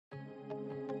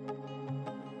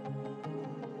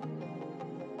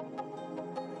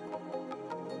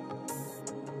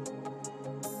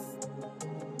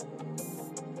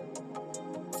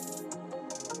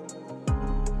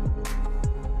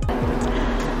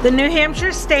The New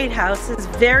Hampshire State House is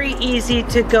very easy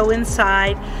to go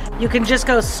inside. You can just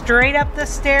go straight up the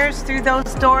stairs through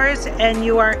those doors and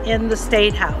you are in the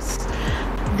State House.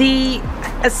 The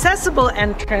accessible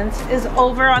entrance is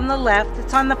over on the left.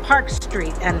 It's on the Park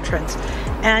Street entrance.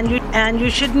 And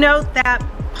you should note that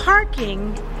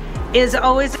parking is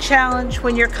always a challenge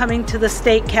when you're coming to the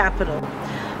state capitol.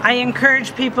 I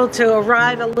encourage people to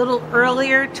arrive a little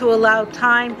earlier to allow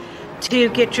time to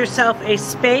get yourself a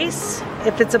space.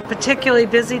 If it's a particularly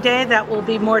busy day, that will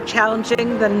be more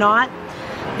challenging than not.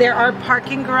 There are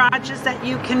parking garages that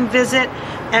you can visit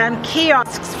and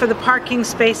kiosks for the parking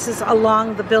spaces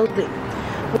along the building.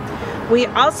 We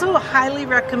also highly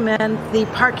recommend the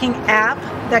parking app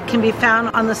that can be found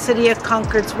on the City of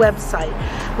Concord's website.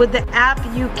 With the app,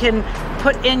 you can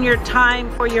put in your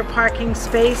time for your parking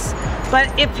space, but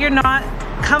if you're not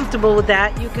comfortable with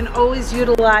that, you can always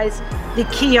utilize the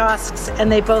kiosks,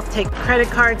 and they both take credit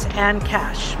cards and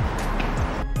cash.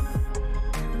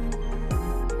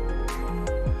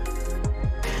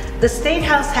 The State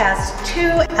House has 2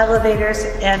 elevators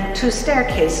and 2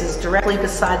 staircases directly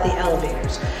beside the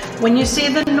elevators. When you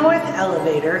see the north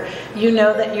elevator, you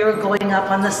know that you're going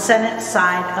up on the Senate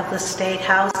side of the State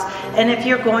House. And if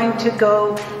you're going to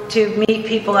go to meet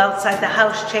people outside the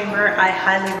House chamber, I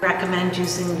highly recommend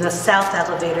using the south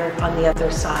elevator on the other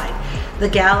side. The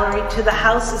gallery to the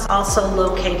House is also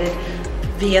located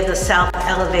via the south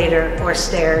elevator or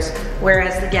stairs,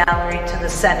 whereas the gallery to the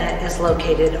Senate is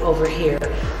located over here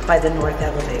by the north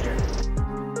elevator.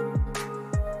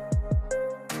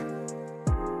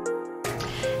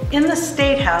 In the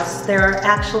State House, there are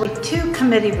actually 2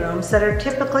 committee rooms that are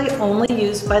typically only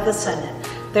used by the Senate.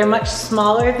 They're much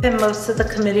smaller than most of the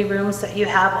committee rooms that you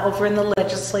have over in the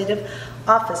Legislative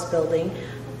Office Building,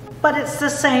 but it's the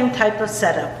same type of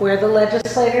setup where the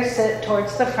legislators sit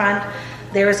towards the front.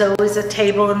 There is always a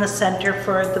table in the center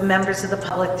for the members of the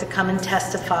public to come and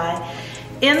testify.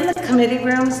 In the committee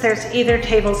rooms, there's either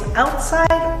tables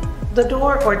outside the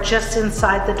door or just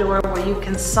inside the door where you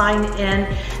can sign in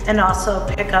and also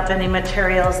pick up any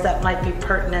materials that might be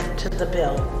pertinent to the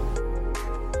bill.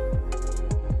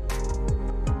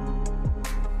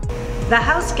 The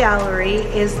House Gallery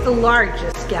is the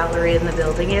largest gallery in the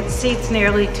building. It seats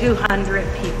nearly 200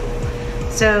 people.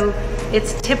 So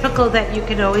it's typical that you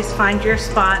can always find your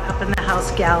spot up in the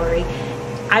House Gallery.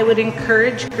 I would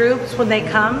encourage groups when they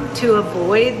come to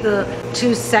avoid the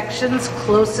 2 sections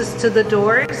closest to the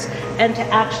doors and to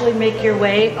actually make your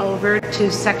way over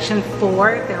to section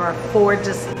 4. There are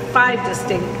 5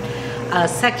 distinct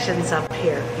sections up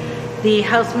here. The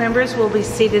House members will be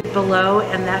seated below,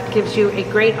 and that gives you a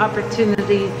great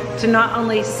opportunity to not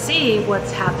only see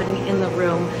what's happening in the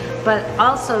room, but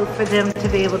also for them to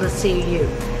be able to see you.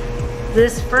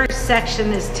 This first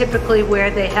section is typically where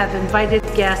they have invited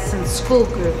guests and school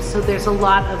groups, so there's a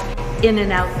lot of in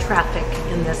and out traffic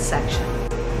in this section.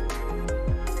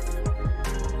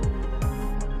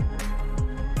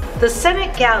 The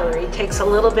Senate Gallery takes a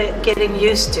little bit getting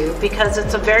used to because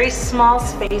it's a very small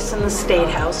space in the State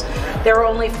House. There are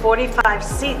only 45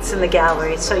 seats in the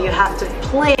gallery, so you have to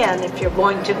plan if you're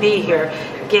going to be here.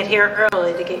 Get here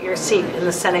early to get your seat in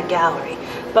the Senate Gallery.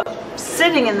 But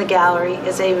sitting in the gallery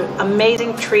is an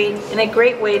amazing treat and a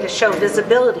great way to show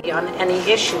visibility on any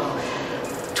issue.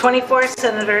 24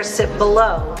 senators sit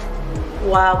below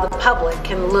while the public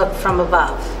can look from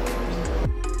above.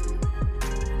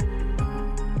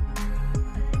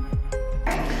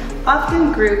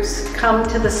 Often groups come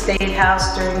to the State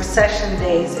House during session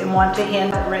days and want to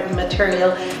hand written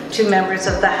material to members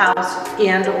of the House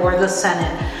and or the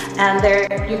Senate. And there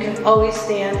you can always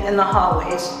stand in the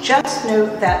hallways. Just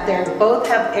note that they both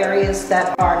have areas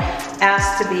that are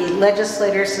asked to be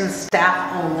legislators and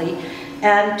staff only,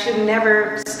 and to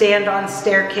never stand on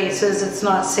staircases. It's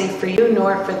not safe for you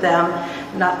nor for them.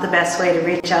 Not the best way to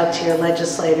reach out to your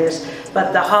legislators,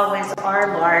 but the hallways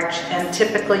are large and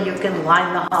typically you can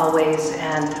line the hallways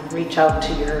and reach out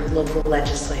to your local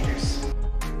legislators.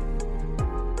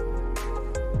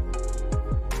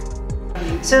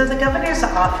 So the governor's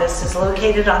office is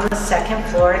located on the 2nd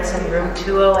floor. It's in room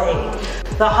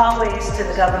 208. The hallways to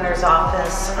the governor's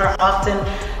office are often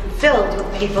filled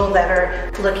with people that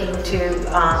are looking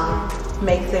to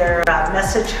make their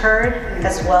message heard,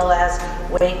 as well as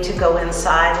wait to go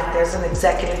inside if there's an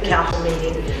executive council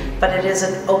meeting. But it is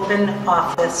an open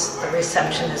office. The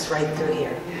reception is right through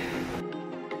here.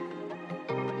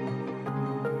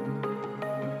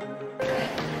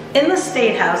 In the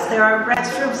State House, there are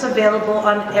restrooms available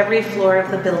on every floor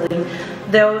of the building,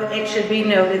 though it should be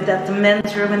noted that the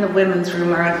men's room and the women's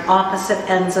room are on opposite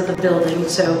ends of the building.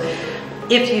 So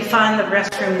If you find the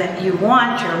restroom that you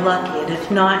want, you're lucky, and if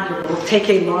not, you will take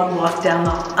a long walk down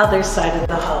the other side of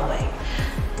the hallway.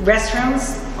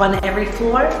 Restrooms on every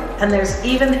floor, and there's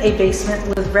even a basement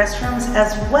with restrooms,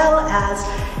 as well as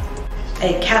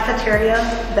a cafeteria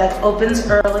that opens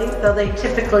early, though they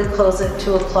typically close at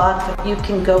 2 o'clock, but you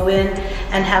can go in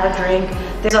and have a drink.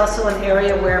 There's also an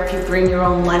area where if you bring your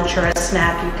own lunch or a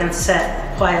snack, you can sit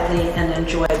quietly and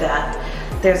enjoy that.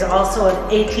 There's also an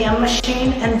ATM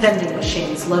machine and vending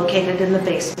machines located in the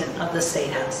basement of the State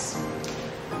House.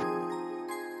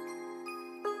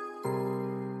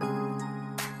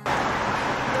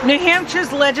 New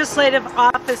Hampshire's Legislative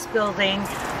Office Building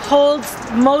holds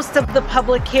most of the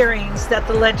public hearings that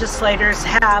the legislators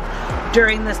have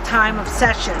during this time of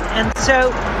session. And so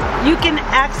you can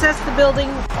access the building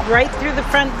right through the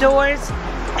front doors,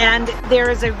 and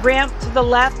there is a ramp to the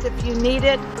left if you need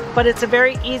it, but it's a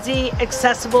very easy,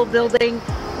 accessible building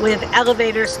with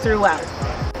elevators throughout.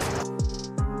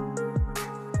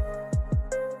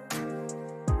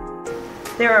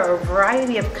 There are a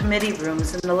variety of committee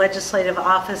rooms in the Legislative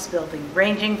Office Building,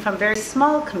 ranging from very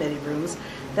small committee rooms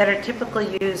that are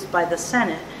typically used by the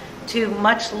Senate to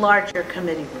much larger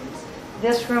committee rooms.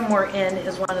 This room we're in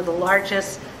is one of the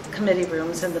largest committee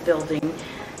rooms in the building,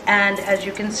 and as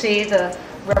you can see, the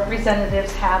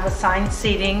representatives have assigned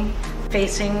seating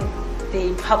facing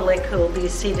the public, who will be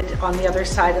seated on the other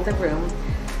side of the room.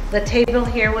 The table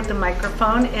here with the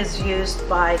microphone is used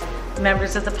by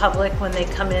members of the public when they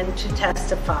come in to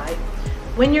testify.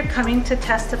 When you're coming to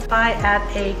testify at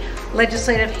a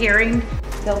legislative hearing,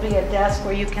 there'll be a desk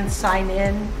where you can sign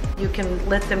in. You can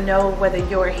let them know whether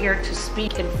you're here to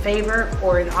speak in favor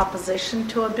or in opposition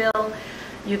to a bill.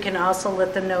 You can also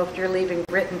let them know if you're leaving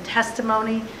written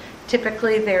testimony.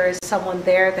 Typically, there is someone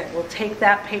there that will take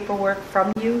that paperwork from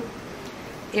you.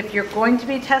 If you're going to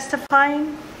be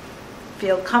testifying,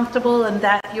 feel comfortable in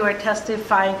that you are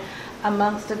testifying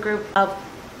amongst a group of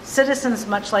citizens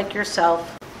much like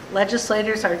yourself.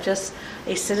 Legislators are just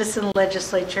a citizen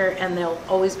legislature, and they'll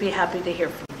always be happy to hear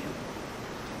from you.